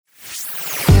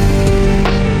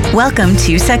Welcome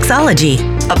to Sexology,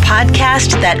 a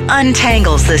podcast that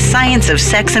untangles the science of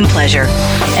sex and pleasure.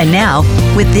 And now,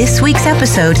 with this week's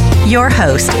episode, your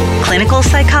host, clinical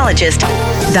psychologist,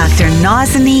 Dr.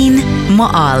 Nazanin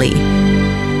Moali.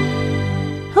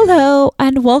 Hello,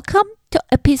 and welcome to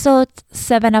episode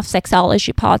 7 of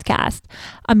Sexology Podcast.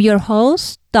 I'm your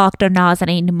host, Dr.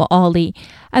 Nazanin Moali.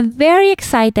 I'm very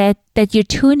excited that you're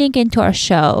tuning into our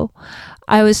show.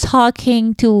 I was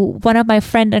talking to one of my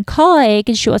friend and colleague,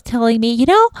 and she was telling me,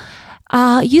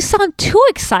 you sound too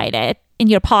excited in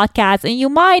your podcast, and you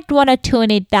might want to tune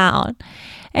it down.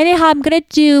 Anyhow, I'm going to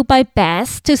do my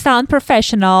best to sound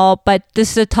professional, but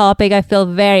this is a topic I feel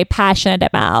very passionate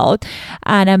about,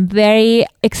 and I'm very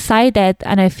excited,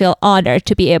 and I feel honored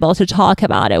to be able to talk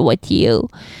about it with you.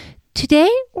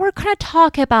 Today, we're going to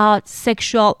talk about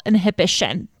sexual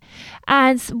inhibition.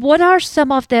 And what are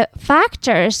some of the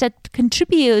factors that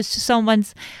contributes to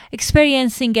someone's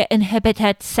experiencing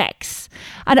inhibited sex?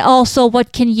 And also,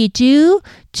 what can you do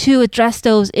to address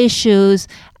those issues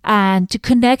and to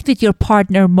connect with your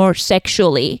partner more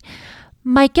sexually?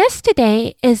 My guest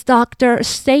today is Dr.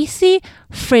 Stacy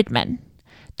Friedman.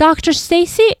 Dr.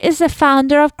 Stacy is the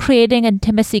founder of Creating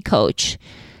Intimacy Coach.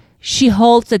 She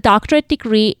holds a doctorate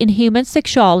degree in human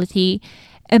sexuality,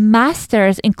 a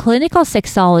master's in clinical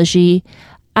sexology,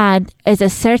 and is a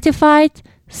certified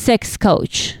sex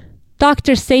coach.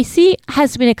 Dr. Stacy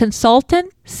has been a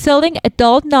consultant selling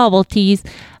adult novelties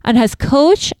and has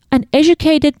coached and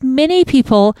educated many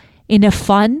people in a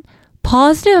fun,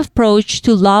 positive approach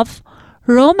to love,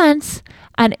 romance,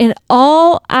 and in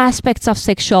all aspects of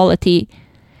sexuality.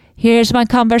 Here's my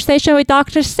conversation with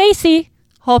Dr. Stacy.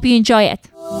 Hope you enjoy it.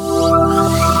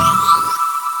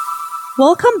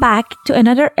 Welcome back to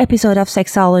another episode of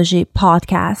Sexology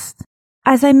Podcast.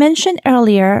 As I mentioned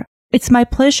earlier, it's my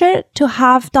pleasure to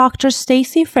have Dr.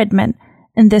 Stacy Friedman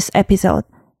in this episode.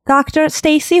 Dr.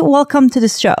 Stacy, welcome to the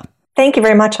show. Thank you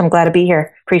very much. I'm glad to be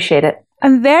here. Appreciate it.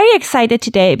 I'm very excited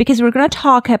today because we're going to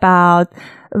talk about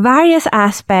various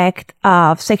aspects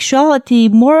of sexuality,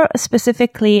 more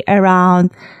specifically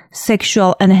around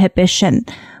sexual inhibition.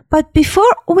 But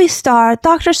before we start,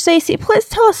 Dr. Stacy, please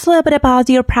tell us a little bit about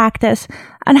your practice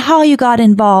and how you got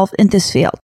involved in this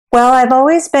field. Well, I've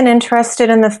always been interested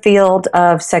in the field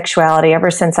of sexuality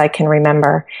ever since I can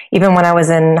remember. Even when I was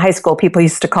in high school, people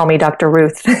used to call me Dr.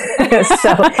 Ruth.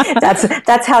 So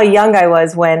that's how young I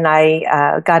was when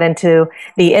I got into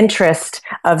the interest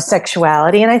of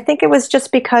sexuality. And I think it was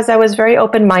just because I was very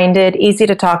open-minded, easy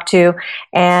to talk to,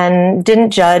 and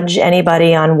didn't judge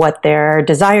anybody on what their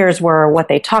desires were, what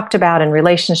they talked about in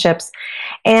relationships.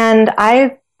 And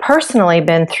I've personally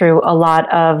been through a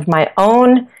lot of my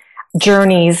own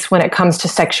journeys when it comes to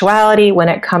sexuality, when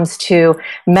it comes to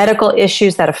medical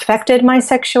issues that affected my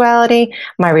sexuality,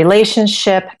 my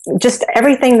relationship, just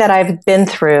everything that I've been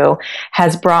through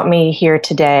has brought me here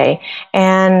today.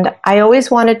 And I always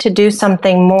wanted to do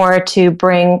something more to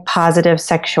bring positive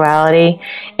sexuality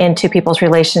into people's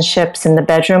relationships in the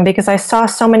bedroom because I saw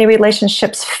so many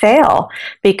relationships fail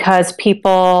because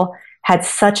people had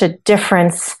such a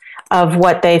difference of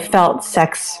what they felt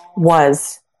sex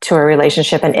was to a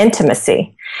relationship and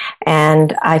intimacy.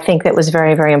 And I think that was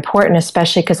very, very important,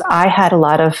 especially because I had a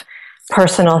lot of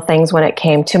personal things when it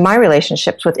came to my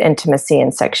relationships with intimacy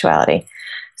and sexuality.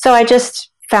 So I just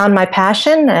found my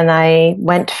passion and I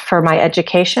went for my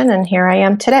education, and here I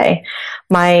am today.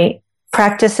 My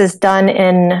practice is done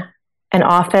in an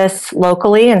office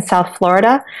locally in South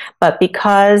Florida, but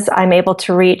because I'm able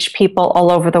to reach people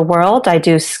all over the world, I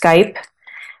do Skype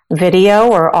video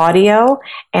or audio,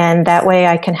 and that way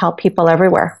I can help people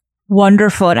everywhere.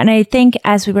 Wonderful. And I think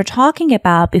as we were talking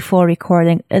about before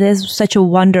recording, it is such a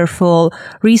wonderful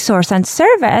resource and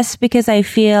service because I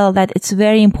feel that it's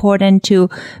very important to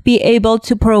be able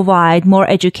to provide more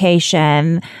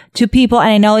education to people. And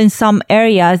I know in some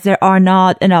areas there are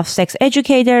not enough sex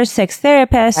educators, sex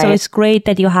therapists. Right. So it's great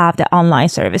that you have the online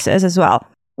services as well.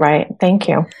 Right. Thank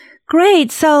you.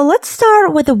 Great. So let's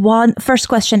start with the first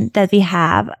question that we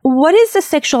have. What is the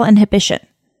sexual inhibition?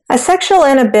 A sexual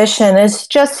inhibition is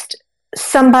just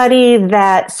somebody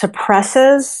that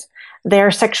suppresses their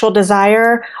sexual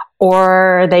desire,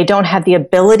 or they don't have the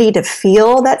ability to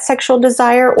feel that sexual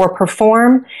desire or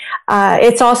perform.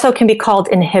 It's also can be called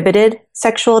inhibited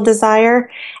sexual desire.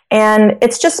 And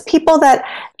it's just people that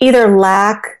either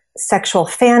lack sexual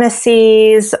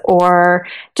fantasies or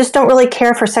just don't really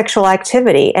care for sexual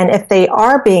activity. And if they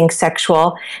are being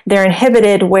sexual, they're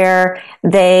inhibited where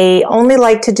they only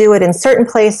like to do it in certain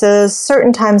places,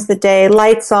 certain times of the day,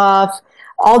 lights off,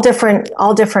 all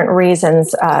different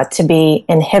reasons to be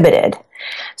inhibited.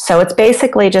 So it's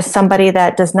basically just somebody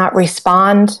that does not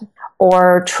respond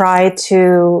or try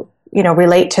to,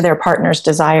 relate to their partner's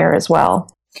desire as well.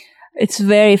 It's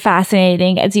very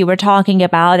fascinating. As you were talking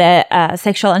about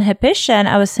sexual inhibition,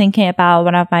 I was thinking about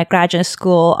one of my graduate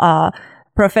school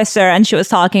professor, and she was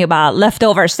talking about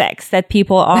leftover sex, that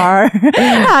people are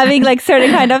having like certain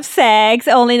kind of sex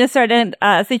only in a certain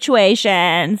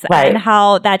situations, right, and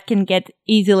how that can get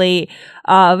easily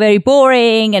very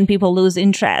boring and people lose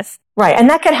interest. Right. And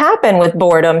that could happen with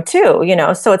boredom too,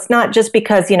 so it's not just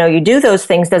because, you do those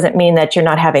things doesn't mean that you're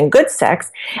not having good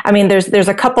sex. I mean, there's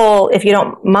a couple, if you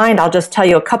don't mind, I'll just tell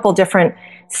you a couple different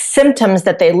symptoms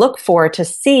that they look for to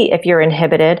see if you're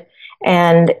inhibited.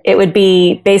 And it would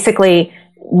be basically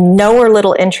no or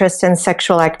little interest in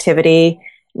sexual activity,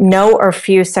 no or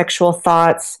few sexual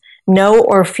thoughts, no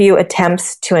or few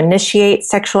attempts to initiate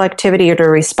sexual activity or to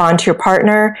respond to your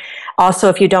partner. Also,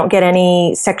 if you don't get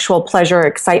any sexual pleasure or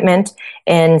excitement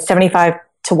in 75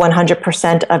 to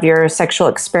 100% of your sexual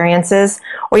experiences,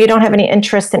 or you don't have any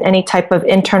interest in any type of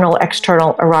internal,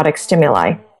 external erotic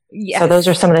stimuli. Yes. So those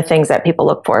are some of the things that people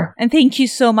look for. And thank you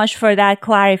so much for that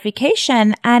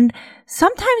clarification. And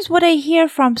sometimes what I hear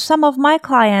from some of my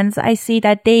clients, I see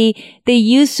that they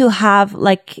used to have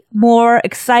like more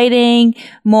exciting,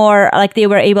 more like they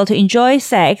were able to enjoy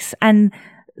sex, and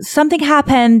something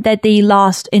happened that they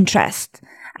lost interest.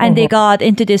 And they got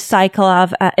into this cycle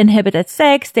of inhibited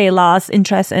sex. They lost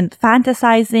interest in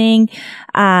fantasizing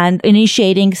and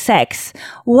initiating sex.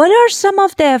 What are some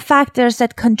of the factors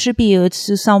that contribute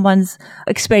to someone's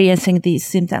experiencing these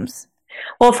symptoms?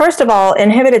 Well, first of all,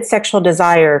 inhibited sexual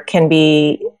desire can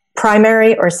be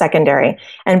primary or secondary.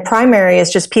 And primary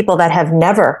is just people that have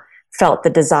never felt the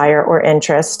desire or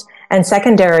interest. And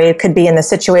secondary could be in the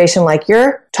situation like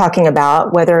you're talking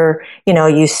about, whether,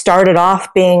 you started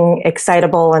off being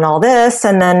excitable and all this,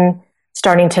 and then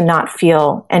starting to not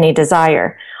feel any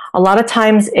desire. A lot of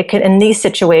times in these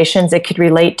situations, it could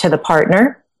relate to the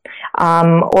partner,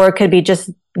 or it could be just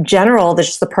general, that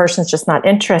just the person's just not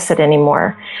interested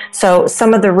anymore. So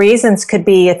some of the reasons could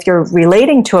be, if you're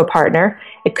relating to a partner,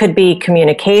 it could be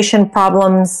communication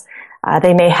problems.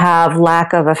 They may have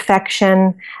lack of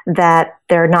affection, that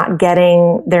they're not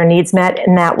getting their needs met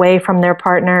in that way from their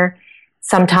partner.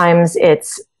 Sometimes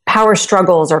it's power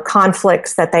struggles or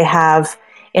conflicts that they have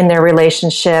in their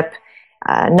relationship,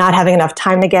 not having enough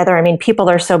time together. I mean, people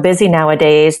are so busy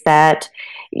nowadays that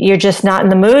you're just not in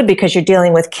the mood because you're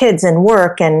dealing with kids and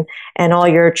work and all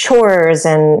your chores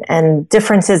and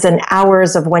differences in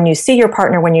hours of when you see your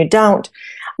partner, when you don't.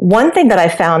 One thing that I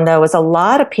found, though, is a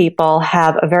lot of people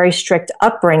have a very strict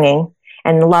upbringing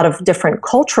and a lot of different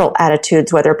cultural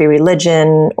attitudes, whether it be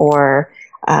religion or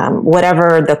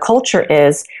whatever the culture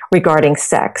is regarding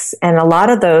sex. And a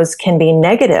lot of those can be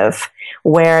negative,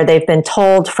 where they've been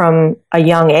told from a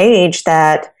young age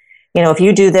that, if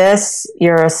you do this,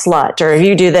 you're a slut, or if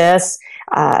you do this,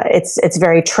 it's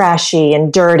very trashy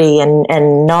and dirty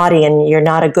and naughty, and you're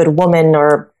not a good woman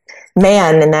or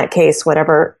man in that case,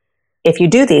 whatever, if you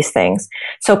do these things.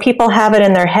 So people have it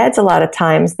in their heads a lot of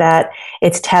times that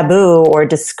it's taboo or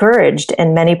discouraged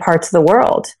in many parts of the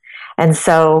world. And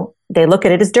so they look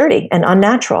at it as dirty and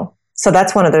unnatural. So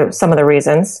that's some of the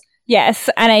reasons. Yes,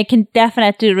 and I can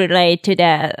definitely relate to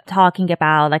the talking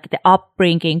about like the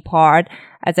upbringing part,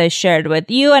 as I shared with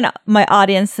you and my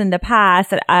audience in the past,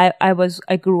 that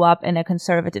I grew up in a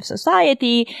conservative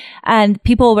society, and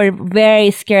people were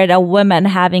very scared of women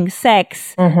having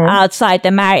sex outside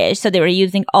the marriage. So they were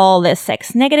using all this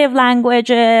sex negative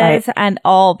languages and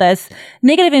all this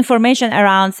negative information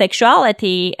around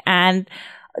sexuality. And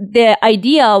the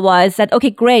idea was that, okay,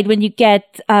 great, when you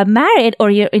get married or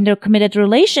you're in a committed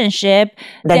relationship,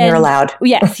 then you're allowed.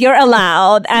 Yes, you're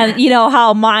allowed. And you know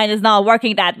how mine is not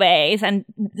working that way. And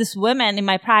these women in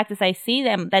my practice, I see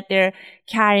them that they're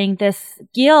carrying this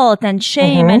guilt and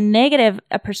shame and negative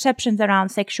perceptions around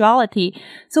sexuality.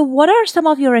 So what are some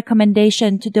of your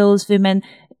recommendations to those women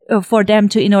for them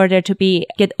in order to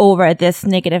get over this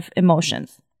negative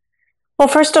emotions? Well,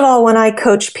 first of all, when I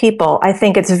coach people, I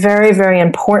think it's very, very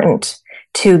important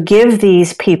to give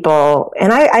these people,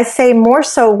 and I say more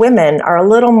so women are a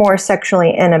little more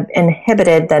sexually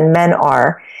inhibited than men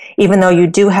are, even though you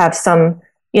do have some,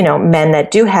 men that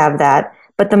do have that.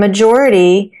 But the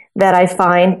majority that I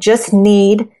find just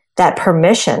need that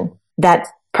permission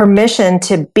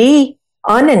to be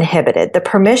uninhibited, the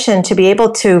permission to be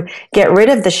able to get rid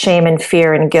of the shame and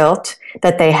fear and guilt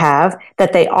that they have,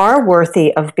 that they are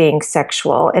worthy of being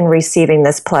sexual and receiving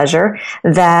this pleasure,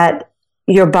 that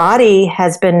your body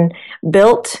has been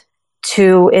built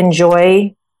to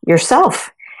enjoy yourself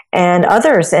and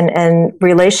others, and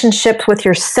relationships with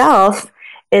yourself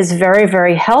is very,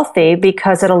 very healthy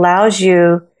because it allows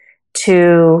you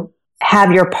to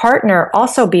have your partner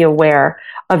also be aware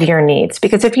of your needs.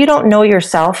 Because if you don't know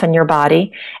yourself and your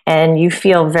body and you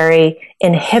feel very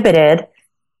inhibited,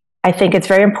 I think it's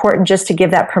very important just to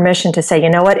give that permission to say, you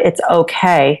know what, it's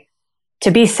okay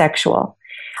to be sexual.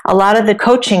 A lot of the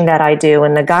coaching that I do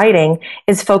and the guiding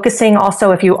is focusing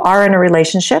also, if you are in a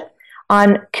relationship,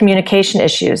 on communication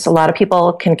issues. A lot of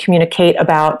people can communicate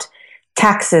about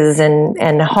taxes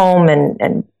and home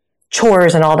and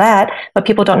chores and all that, but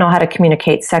people don't know how to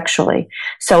communicate sexually.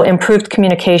 So improved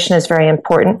communication is very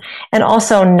important. And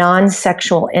also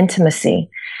non-sexual intimacy,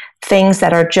 things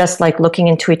that are just like looking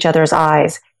into each other's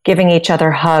eyes, giving each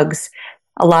other hugs.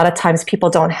 A lot of times people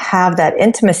don't have that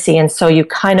intimacy, and so you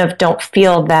kind of don't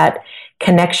feel that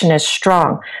connection is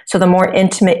strong. So the more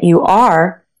intimate you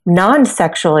are,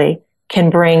 non-sexually, can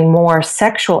bring more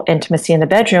sexual intimacy in the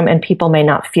bedroom, and people may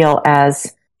not feel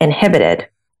as inhibited.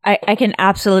 I can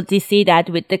absolutely see that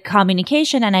with the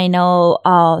communication. And I know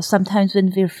sometimes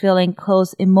when we're feeling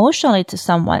close emotionally to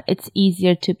someone, it's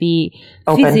easier to be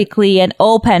open. Physically and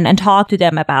open and talk to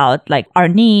them about like our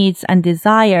needs and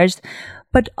desires.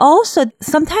 But also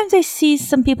sometimes I see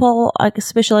some people, like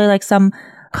especially like some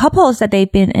couples that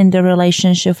they've been in the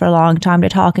relationship for a long time, they're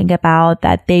talking about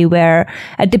that they were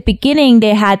at the beginning,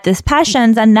 they had these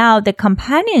passions and now the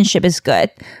companionship is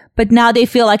good. But now they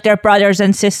feel like they're brothers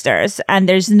and sisters and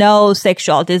there's no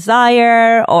sexual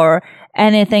desire or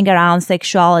anything around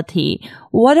sexuality.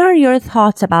 What are your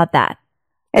thoughts about that?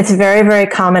 It's very, very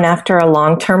common after a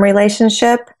long-term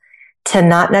relationship to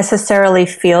not necessarily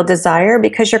feel desire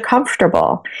because you're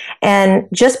comfortable. And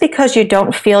just because you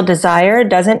don't feel desire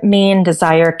doesn't mean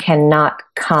desire cannot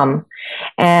come.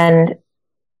 And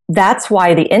that's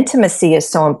why the intimacy is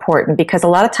so important, because a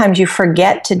lot of times you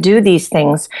forget to do these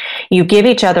things. You give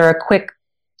each other a quick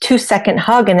 2-second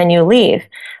hug and then you leave.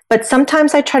 But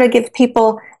sometimes I try to give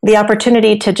people the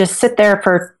opportunity to just sit there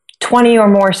for 20 or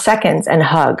more seconds and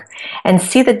hug and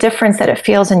see the difference that it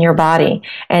feels in your body.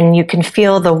 And you can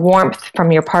feel the warmth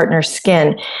from your partner's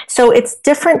skin. So it's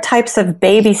different types of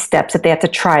baby steps that they have to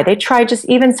try. They try just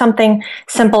even something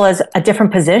simple as a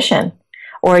different position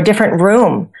or a different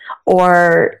room,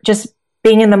 or just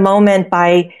being in the moment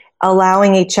by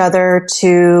allowing each other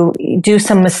to do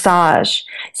some massage.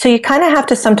 So you kind of have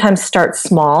to sometimes start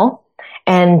small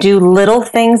and do little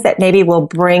things that maybe will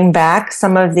bring back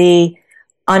some of the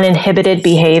uninhibited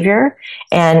behavior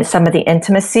and some of the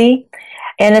intimacy.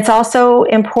 And it's also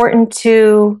important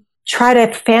to try to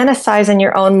fantasize in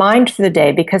your own mind for the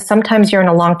day, because sometimes you're in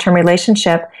a long-term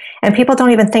relationship and people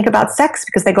don't even think about sex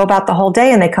because they go about the whole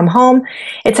day and they come home.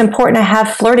 It's important to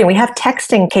have flirting. We have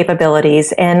texting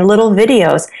capabilities and little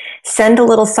videos. Send a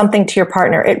little something to your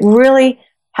partner. It really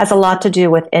has a lot to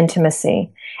do with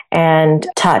intimacy and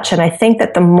touch. And I think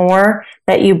that the more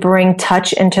that you bring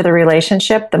touch into the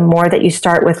relationship, the more that you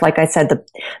start with, like I said, the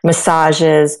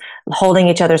massages, holding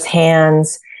each other's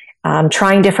hands,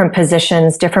 trying different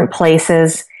positions, different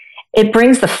places, it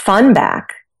brings the fun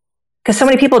back. Because so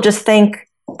many people just think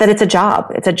that it's a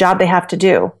job. It's a job they have to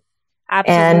do.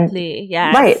 Absolutely,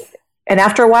 yes. Right. And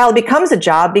after a while, it becomes a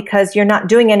job because you're not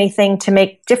doing anything to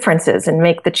make differences and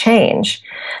make the change.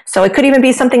 So it could even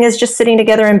be something as just sitting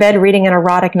together in bed reading an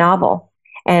erotic novel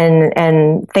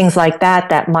and things like that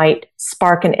that might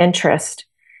spark an interest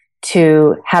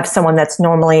to have someone that's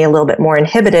normally a little bit more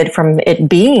inhibited from it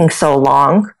being so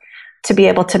long to be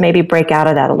able to maybe break out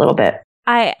of that a little bit.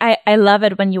 I love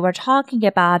it when you were talking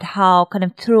about how kind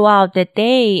of throughout the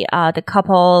day, the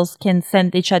couples can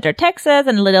send each other texts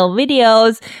and little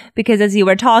videos, because as you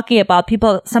were talking about,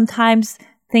 people sometimes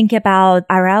think about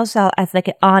arousal as like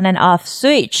an on and off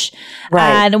switch. Right.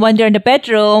 And when they're in the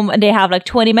bedroom and they have like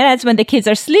 20 minutes when the kids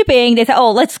are sleeping, they say,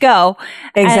 oh, let's go.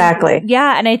 Exactly.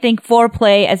 And I think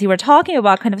foreplay, as you were talking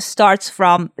about, kind of starts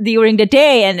from during the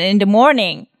day and in the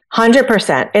morning.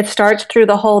 100%. It starts through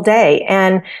the whole day.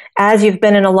 And as you've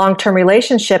been in a long-term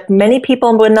relationship, many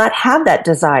people would not have that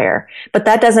desire. But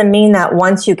that doesn't mean that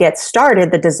once you get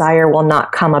started, the desire will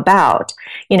not come about.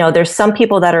 You know, there's some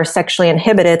people that are sexually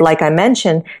inhibited, like I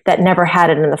mentioned, that never had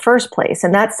it in the first place.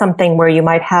 And that's something where you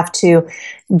might have to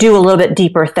do a little bit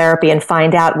deeper therapy and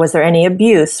find out, was there any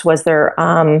abuse? Was there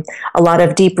a lot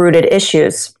of deep-rooted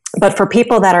issues? But for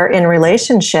people that are in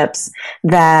relationships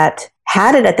that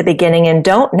had it at the beginning and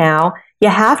don't now, you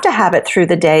have to have it through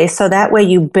the day so that way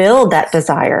you build that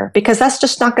desire, because that's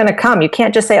just not going to come. You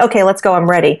can't just say, okay, let's go, I'm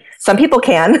ready. Some people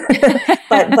can,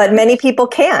 but many people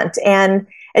can't. And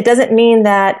it doesn't mean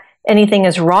that anything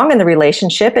is wrong in the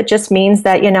relationship. It just means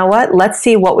that, you know what, let's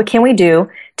see what can we do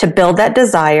to build that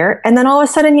desire. And then all of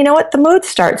a sudden, you know what, the mood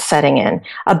starts setting in.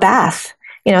 A bath,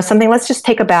 you know, something, let's just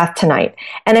take a bath tonight.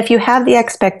 And if you have the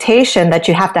expectation that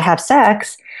you have to have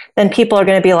sex, then people are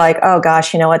going to be like, oh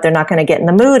gosh, you know what? They're not going to get in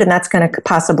the mood, and that's going to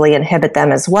possibly inhibit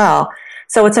them as well.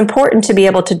 So it's important to be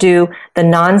able to do the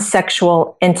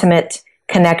non-sexual intimate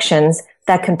connections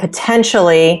that can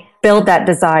potentially build that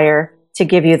desire to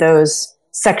give you those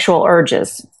sexual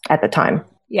urges at the time.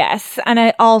 Yes. And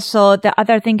the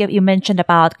other thing that you mentioned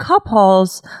about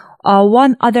couples,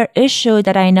 one other issue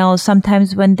that I know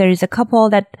sometimes when there is a couple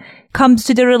that comes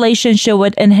to the relationship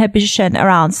with inhibition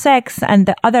around sex and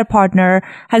the other partner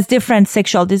has different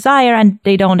sexual desire and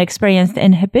they don't experience the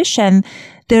inhibition,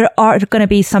 there are going to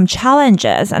be some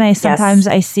challenges. And sometimes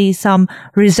I see some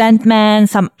resentment,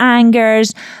 some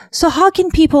angers. So how can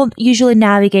people usually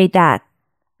navigate that?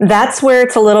 That's where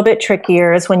it's a little bit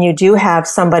trickier, is when you do have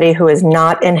somebody who is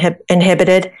not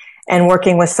inhibited and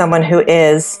working with someone who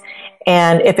is.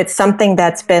 And if it's something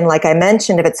that's been, like I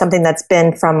mentioned, if it's something that's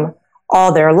been from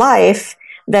all their life,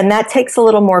 then that takes a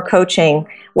little more coaching,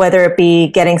 whether it be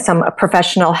getting some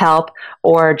professional help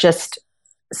or just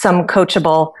some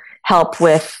coachable help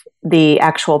with the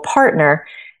actual partner.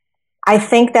 I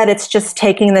think that it's just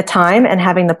taking the time and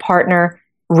having the partner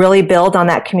really build on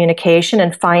that communication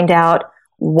and find out,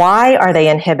 why are they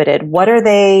inhibited? What are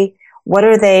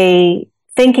they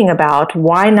thinking about?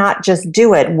 Why not just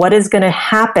do it? What is going to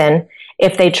happen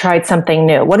if they tried something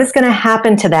new? What is going to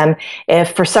happen to them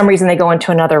if for some reason they go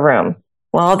into another room?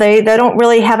 Well, they don't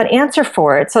really have an answer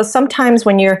for it. So sometimes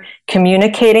when you're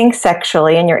communicating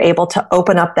sexually and you're able to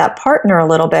open up that partner a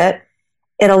little bit,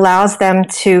 it allows them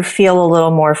to feel a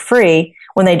little more free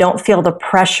when they don't feel the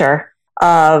pressure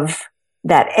of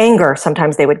that anger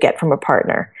sometimes they would get from a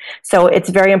partner. So it's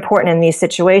very important in these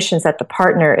situations that the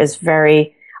partner is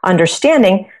very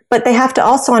understanding, but they have to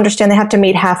also understand they have to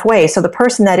meet halfway. So the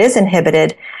person that is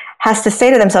inhibited has to say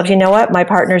to themselves, you know what, my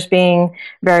partner's being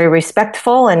very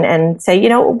respectful, and say, you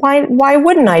know, why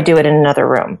wouldn't I do it in another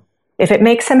room? If it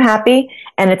makes him happy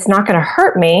and it's not going to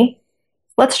hurt me,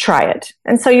 let's try it.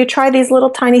 And so you try these little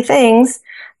tiny things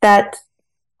that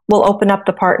will open up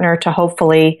the partner to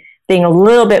hopefully being a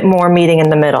little bit more meeting in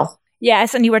the middle.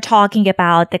 Yes, and you were talking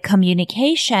about the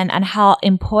communication and how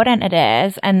important it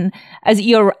is. And as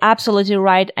you're absolutely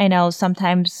right, I know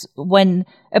sometimes when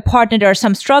a partner, there are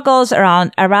some struggles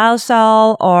around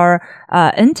arousal or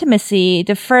intimacy,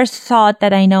 the first thought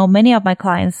that I know many of my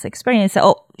clients experience,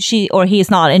 oh, she or he is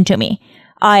not into me.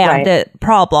 I am the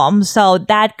problem. So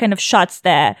that kind of shuts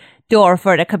the door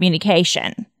for the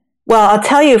communication. Well, I'll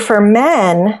tell you, for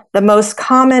men, the most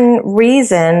common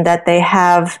reason that they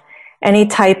have any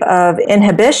type of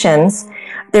inhibitions,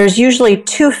 there's usually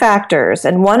two factors.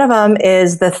 And one of them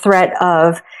is the threat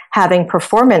of having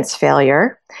performance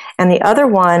failure. And the other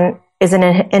one is an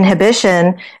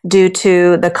inhibition due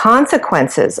to the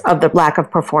consequences of the lack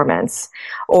of performance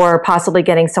or possibly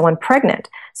getting someone pregnant.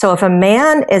 So if a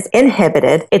man is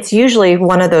inhibited, it's usually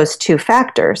one of those two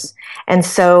factors. And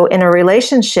so in a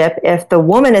relationship, if the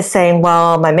woman is saying,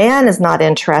 well, my man is not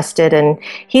interested and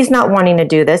he's not wanting to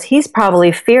do this, he's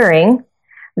probably fearing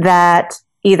that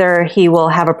either he will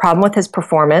have a problem with his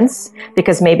performance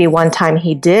because maybe one time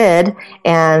he did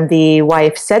and the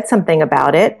wife said something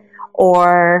about it,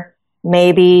 or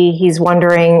maybe he's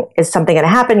wondering, is something going to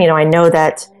happen? You know, I know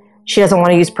that she doesn't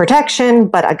want to use protection,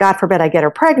 but God forbid I get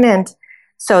her pregnant.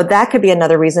 So that could be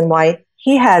another reason why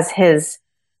he has his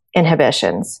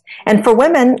inhibitions. And for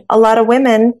women, a lot of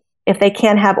women, if they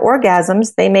can't have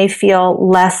orgasms, they may feel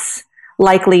less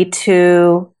likely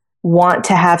to want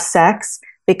to have sex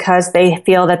because they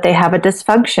feel that they have a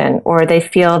dysfunction, or they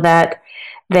feel that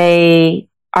they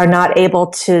are not able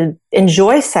to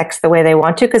enjoy sex the way they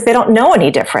want to because they don't know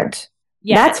any different.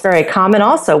 Yes. That's very common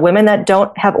also. Women that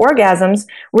don't have orgasms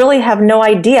really have no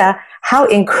idea how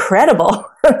incredible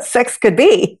sex could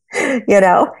be, you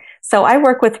know? So I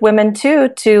work with women too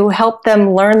to help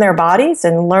them learn their bodies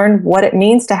and learn what it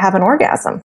means to have an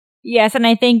orgasm. Yes, and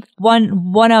I think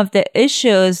one of the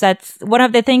issues, that's one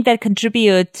of the things that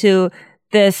contribute to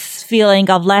this feeling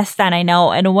of less than, I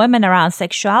know, in women around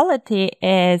sexuality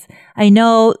is, I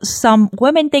know some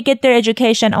women, they get their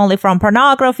education only from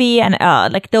pornography and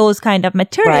like those kind of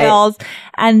materials. Right.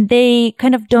 And they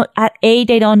kind of don't, at A,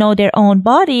 they don't know their own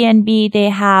body, and B, they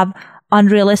have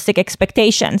unrealistic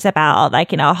expectations about,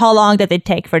 like, you know, how long does it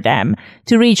take for them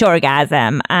to reach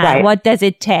orgasm and right. What does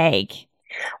it take?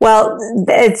 Well,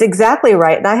 it's exactly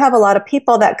right. And I have a lot of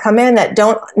people that come in that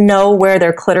don't know where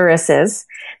their clitoris is.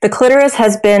 The clitoris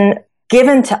has been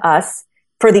given to us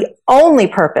for the only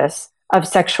purpose of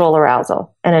sexual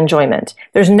arousal and enjoyment.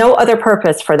 There's no other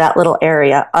purpose for that little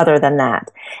area other than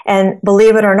that. And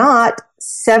believe it or not,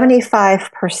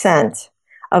 75%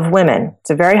 of women, it's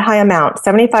a very high amount,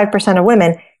 75% of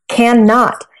women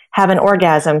cannot have an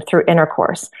orgasm through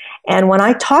intercourse. And when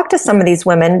I talk to some of these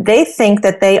women, they think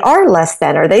that they are less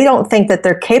than, or they don't think that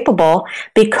they're capable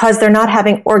because they're not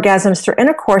having orgasms through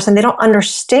intercourse, and they don't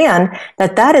understand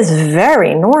that that is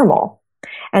very normal.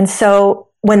 And so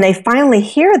when they finally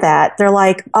hear that, they're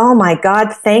like, oh my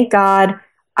God, thank God,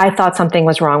 I thought something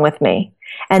was wrong with me.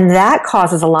 And that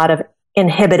causes a lot of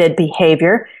inhibited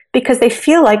behavior because they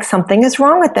feel like something is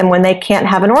wrong with them when they can't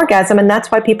have an orgasm, and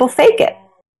that's why people fake it.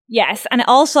 Yes. And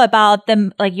also about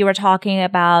them, like you were talking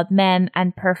about men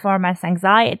and performance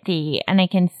anxiety. And I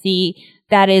can see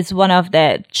that is one of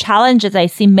the challenges. I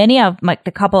see many of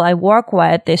the couple I work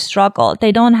with, they struggle.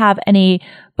 They don't have any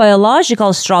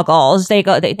biological struggles. They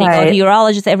go to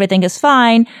urologists, everything is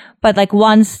fine. But like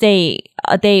once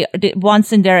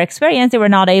once in their experience, they were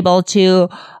not able to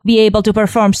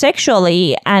perform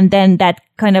sexually. And then that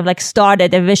kind of like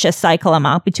started a vicious cycle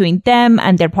between them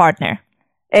and their partner.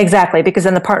 Exactly, because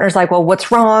then the partner's like, well, what's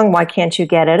wrong? Why can't you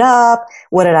get it up?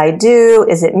 What did I do?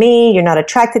 Is it me? You're not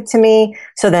attracted to me.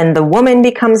 So then the woman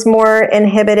becomes more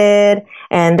inhibited,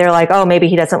 and they're like, oh, maybe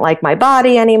he doesn't like my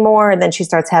body anymore. And then she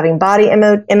starts having body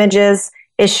images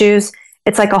issues.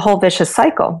 It's like a whole vicious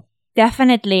cycle.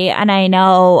 Definitely. And I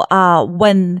know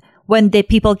when the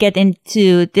people get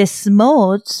into this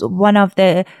mode, one of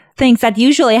the things that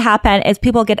usually happen is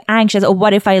people get anxious. Or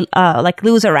what if I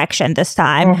lose erection this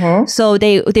time? Mm-hmm. So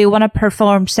they want to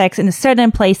perform sex in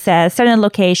certain places, certain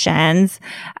locations,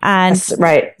 and that's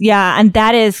right. Yeah, and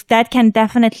that can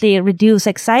definitely reduce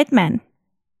excitement.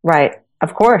 Right,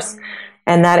 of course,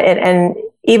 and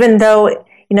even though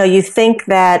you think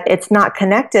that it's not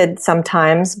connected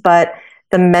sometimes, but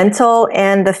the mental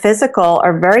and the physical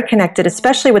are very connected,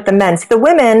 especially with the men. So the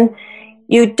women,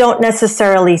 you don't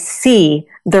necessarily see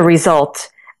the result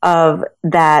of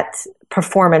that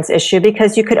performance issue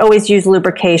because you could always use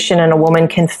lubrication and a woman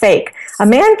can fake. A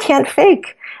man can't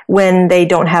fake when they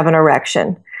don't have an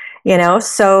erection,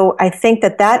 So I think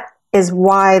that is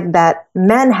why that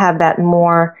men have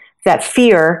that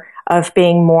fear of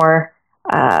being more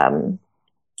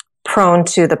prone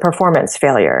to the performance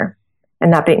failure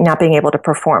and not being able to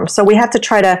perform. So we have to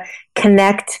try to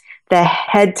connect the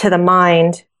head to the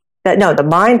mind. The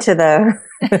mind to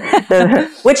the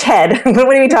which head? What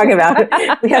are we talking about?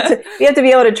 We have to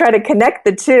be able to try to connect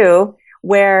the two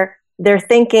where they're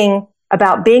thinking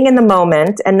about being in the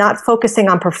moment and not focusing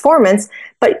on performance,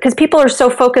 but because people are so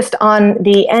focused on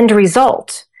the end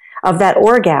result of that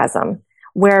orgasm,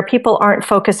 where people aren't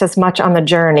focused as much on the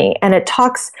journey. And it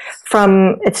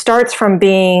starts from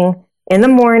being in the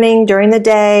morning, during the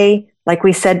day, like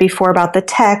we said before about the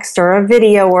text or a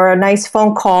video or a nice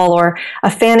phone call or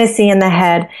a fantasy in the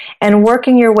head, and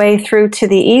working your way through to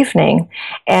the evening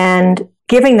and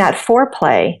giving that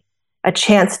foreplay a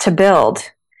chance to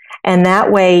build. And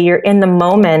that way you're in the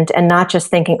moment and not just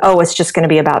thinking, oh, it's just going to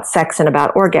be about sex and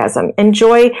about orgasm.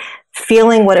 Enjoy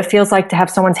feeling what it feels like to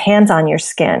have someone's hands on your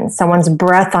skin, someone's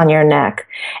breath on your neck,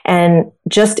 and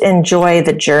just enjoy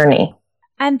the journey.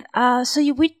 And so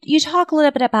you talk a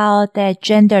little bit about the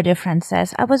gender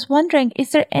differences. I was wondering, is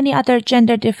there any other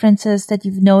gender differences that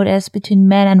you've noticed between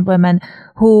men and women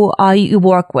who you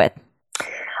work with?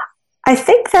 I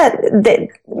think that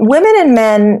women and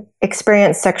men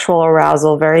experience sexual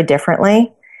arousal very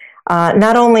differently,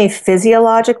 not only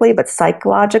physiologically, but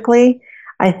psychologically.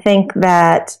 I think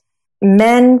that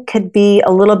men could be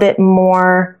a little bit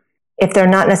more, if they're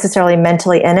not necessarily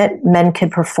mentally in it, men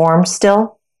could perform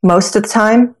still. Most of the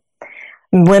time.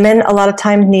 Women, a lot of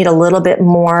times, need a little bit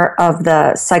more of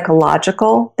the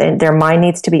psychological. Their mind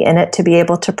needs to be in it to be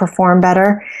able to perform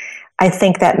better. I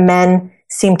think that men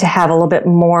seem to have a little bit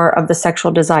more of the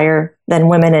sexual desire than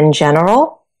women in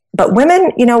general. But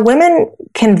women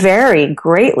can vary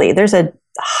greatly. There's a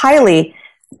highly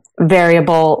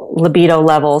variable libido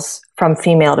levels from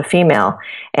female to female.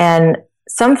 And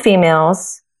some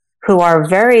females who are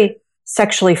very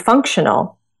sexually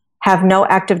functional have no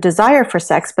active desire for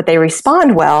sex, but they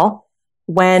respond well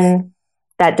when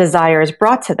that desire is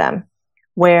brought to them,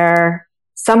 where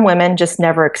some women just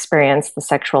never experience the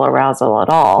sexual arousal at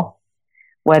all,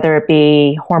 whether it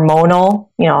be hormonal.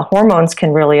 Hormones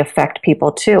can really affect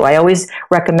people too. I always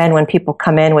recommend when people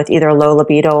come in with either low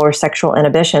libido or sexual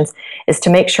inhibitions is to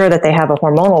make sure that they have a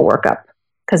hormonal workup,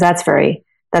 because that's very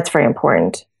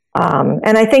important.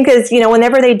 And I think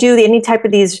whenever they do any type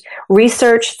of these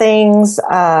research things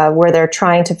where they're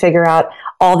trying to figure out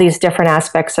all these different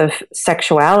aspects of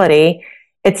sexuality,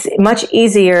 it's much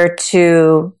easier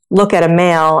to look at a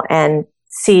male and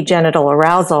see genital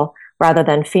arousal rather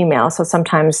than female. So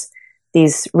sometimes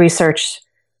these research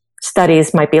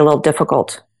studies might be a little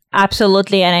difficult.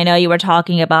 Absolutely. And I know you were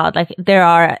talking about like there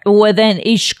are within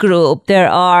each group, there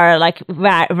are like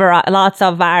lots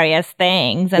of various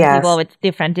things and people with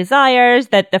different desires,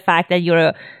 that the fact that you're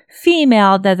a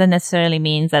female doesn't necessarily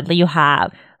mean that you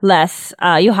have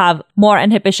you have more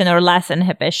inhibition or less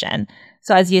inhibition.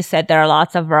 So as you said, there are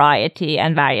lots of variety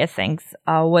and various things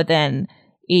within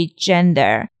each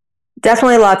gender.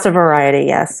 Definitely lots of variety,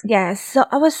 yes. Yes. So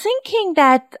I was thinking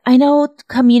that I know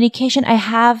communication, I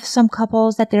have some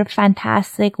couples that they're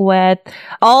fantastic with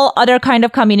all other kind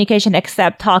of communication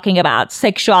except talking about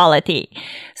sexuality.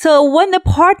 So when the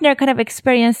partner kind of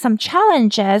experience some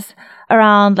challenges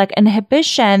around like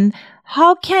inhibition,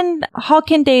 how can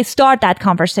they start that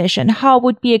conversation? How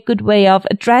would be a good way of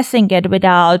addressing it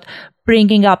without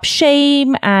bringing up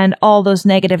shame and all those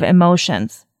negative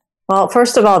emotions? Well,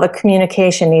 first of all, the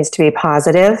communication needs to be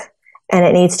positive and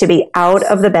it needs to be out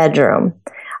of the bedroom.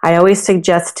 I always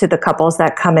suggest to the couples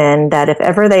that come in that if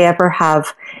they ever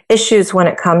have issues when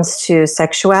it comes to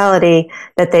sexuality,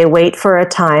 that they wait for a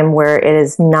time where it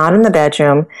is not in the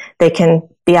bedroom. They can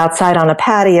be outside on a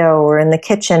patio or in the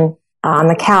kitchen, on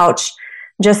the couch,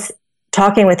 just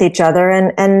talking with each other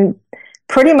and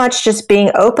pretty much just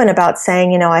being open about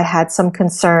saying, I had some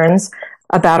concerns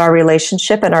about our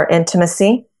relationship and our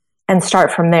intimacy. And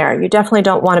start from there. You definitely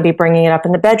don't want to be bringing it up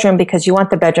in the bedroom because you want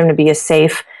the bedroom to be a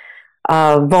safe,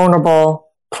 vulnerable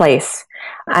place.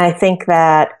 I think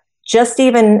that just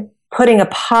even putting a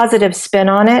positive spin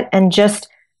on it and just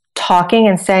talking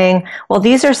and saying, well,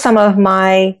 these are some of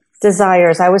my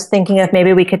desires. I was thinking if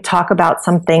maybe we could talk about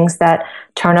some things that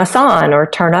turn us on or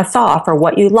turn us off, or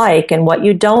what you like and what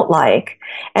you don't like.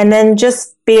 And then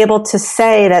just be able to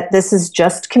say that this is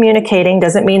just communicating.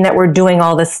 Doesn't mean that we're doing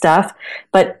all this stuff,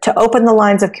 but to open the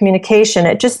lines of communication,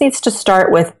 it just needs to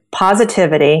start with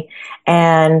positivity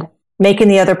and making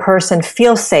the other person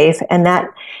feel safe. And that,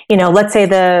 let's say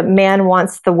the man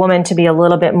wants the woman to be a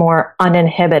little bit more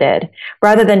uninhibited,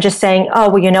 rather than just saying, oh,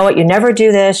 well, you know what? You never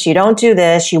do this. You don't do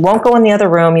this. You won't go in the other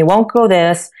room. You won't go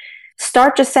this.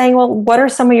 Start just saying, well, what are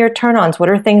some of your turn-ons? What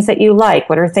are things that you like?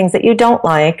 What are things that you don't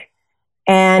like?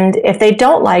 And if they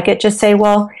don't like it, just say,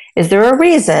 well, is there a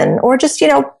reason? Or just,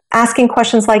 asking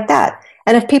questions like that.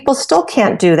 And if people still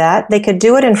can't do that, they could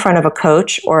do it in front of a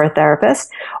coach or a therapist,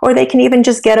 or they can even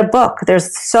just get a book.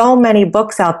 There's so many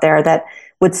books out there that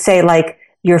would say like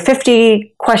your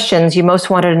 50 questions you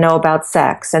most wanted to know about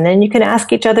sex. And then you can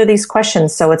ask each other these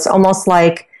questions. So it's almost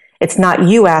like it's not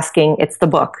you asking, it's the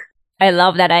book. I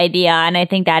love that idea. And I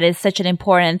think that is such an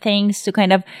important thing to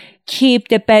kind of keep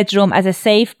the bedroom as a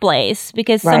safe place,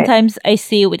 because sometimes I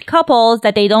see with couples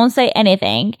that they don't say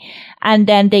anything and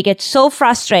then they get so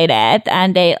frustrated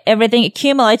and everything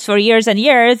accumulates for years and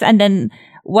years. And then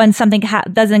when something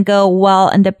doesn't go well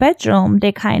in the bedroom,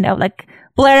 they kind of like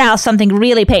blare out something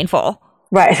really painful.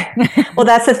 Right. Well,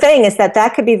 that's the thing, is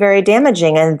that could be very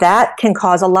damaging, and that can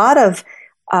cause a lot of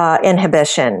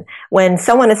inhibition. When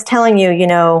someone is telling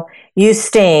you, you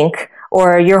stink,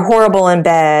 or you're horrible in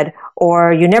bed,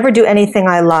 or you never do anything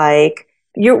I like,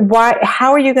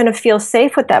 how are you going to feel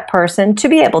safe with that person to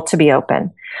be able to be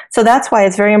open? So that's why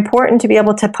it's very important to be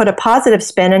able to put a positive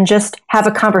spin and just have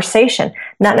a conversation,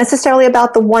 not necessarily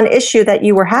about the one issue that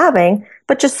you were having,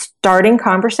 but just starting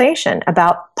conversation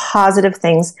about positive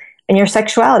things in your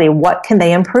sexuality. What can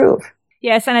they improve?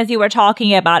 Yes, and as you were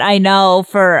talking about, I know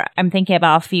I'm thinking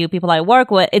about a few people I work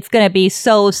with, it's going to be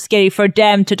so scary for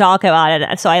them to talk about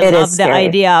it. So I love the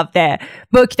idea of the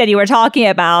book that you were talking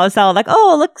about. So like,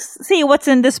 oh, let's see what's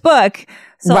in this book.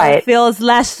 So it feels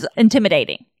less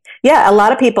intimidating. Yeah, a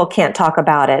lot of people can't talk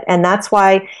about it. And that's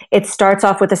why it starts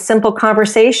off with a simple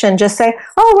conversation. Just say,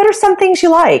 oh, what are some things you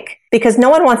like? Because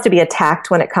no one wants to be attacked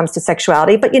when it comes to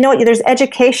sexuality. But you know what? There's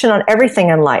education on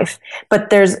everything in life. But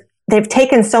they've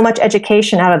taken so much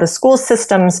education out of the school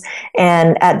systems,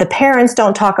 and the parents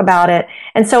don't talk about it.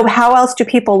 And so how else do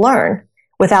people learn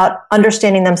without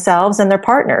understanding themselves and their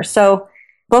partner? So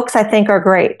books, I think, are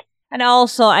great. And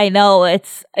also, I know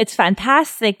it's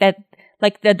fantastic that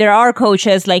there are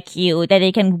coaches like you that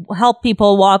they can help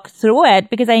people walk through it,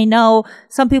 because I know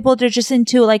some people, they're just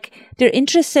they're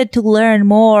interested to learn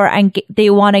more and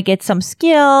they want to get some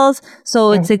skills.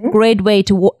 So it's a great way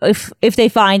to, if they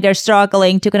find they're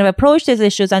struggling, to kind of approach these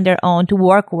issues on their own, to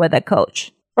work with a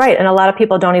coach. Right. And a lot of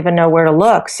people don't even know where to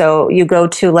look. So you go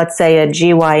to, let's say, a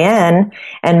GYN,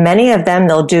 and many of them,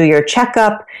 they'll do your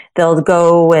checkup. They'll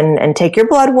go and take your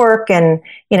blood work and,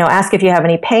 ask if you have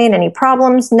any pain, any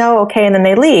problems. No. Okay. And then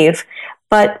they leave.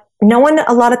 But no one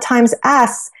a lot of times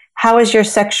asks, how is your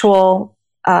sexual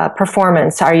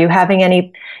performance? Are you having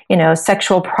any,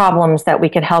 sexual problems that we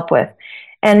could help with?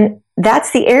 And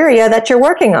that's the area that you're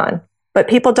working on. But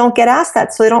people don't get asked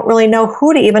that, so they don't really know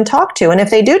who to even talk to. And if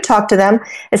they do talk to them,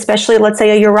 especially, let's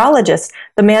say, a urologist,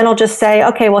 the man will just say,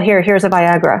 okay, well, here's a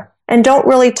Viagra. And don't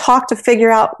really talk to figure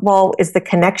out, well, is the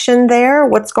connection there?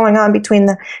 What's going on between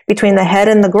the head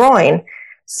and the groin?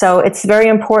 So it's very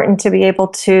important to be able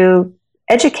to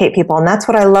educate people. And that's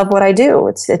what I love what I do.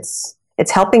 It's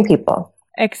helping people.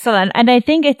 Excellent. And I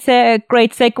think it's a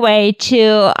great segue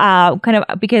to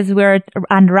because we're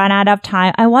run out of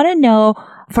time. I want to know,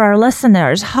 for our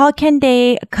listeners, how can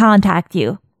they contact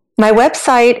you? My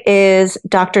website is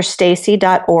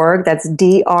drstacy.org. That's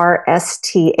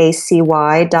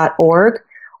drstacy.org.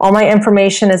 All my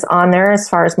information is on there as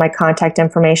far as my contact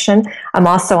information. I'm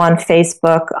also on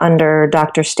Facebook under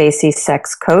Dr. Stacy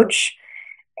Sex Coach.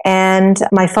 And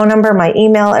my phone number, my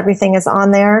email, everything is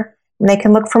on there. And they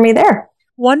can look for me there.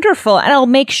 Wonderful. And I'll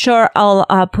make sure I'll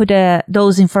put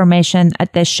those information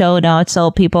at the show notes so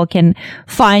people can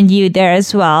find you there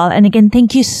as well. And again,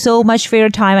 thank you so much for your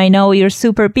time. I know you're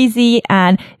super busy,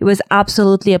 and it was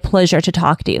absolutely a pleasure to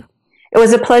talk to you. It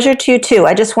was a pleasure to you too.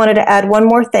 I just wanted to add one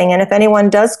more thing. And if anyone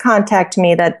does contact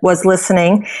me that was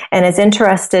listening and is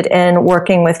interested in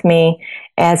working with me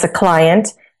as a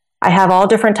client, I have all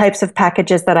different types of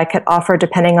packages that I could offer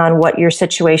depending on what your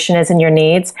situation is and your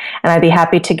needs. And I'd be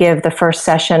happy to give the first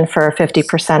session for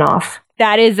 50% off.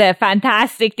 That is a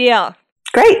fantastic deal.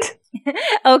 Great.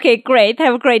 Okay, great.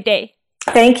 Have a great day.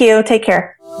 Thank you. Take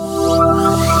care.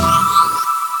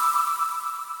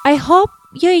 I hope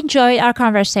you enjoyed our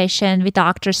conversation with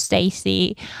Dr.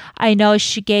 Stacy. I know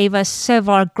she gave us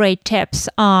several great tips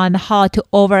on how to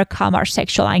overcome our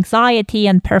sexual anxiety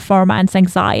and performance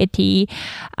anxiety.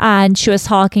 And she was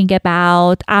talking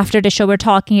about, after the show, we're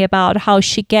talking about how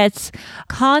she gets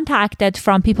contacted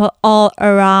from people all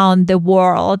around the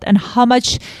world and how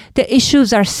much the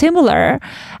issues are similar.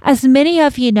 As many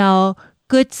of you know,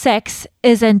 good sex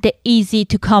isn't easy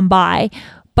to come by.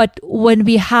 But when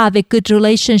we have a good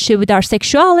relationship with our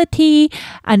sexuality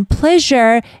and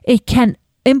pleasure, it can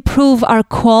improve our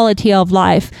quality of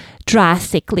life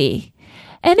drastically.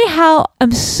 Anyhow,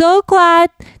 I'm so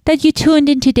glad that you tuned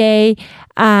in today,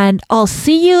 and I'll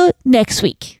see you next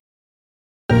week.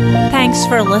 Thanks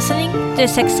for listening to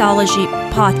Sexology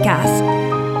Podcast.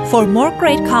 For more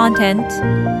great content,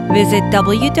 visit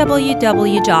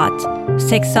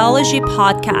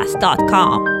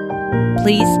www.sexologypodcast.com.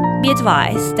 Please be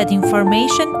advised that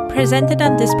information presented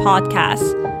on this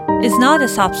podcast is not a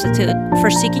substitute for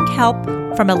seeking help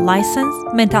from a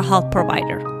licensed mental health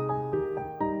provider.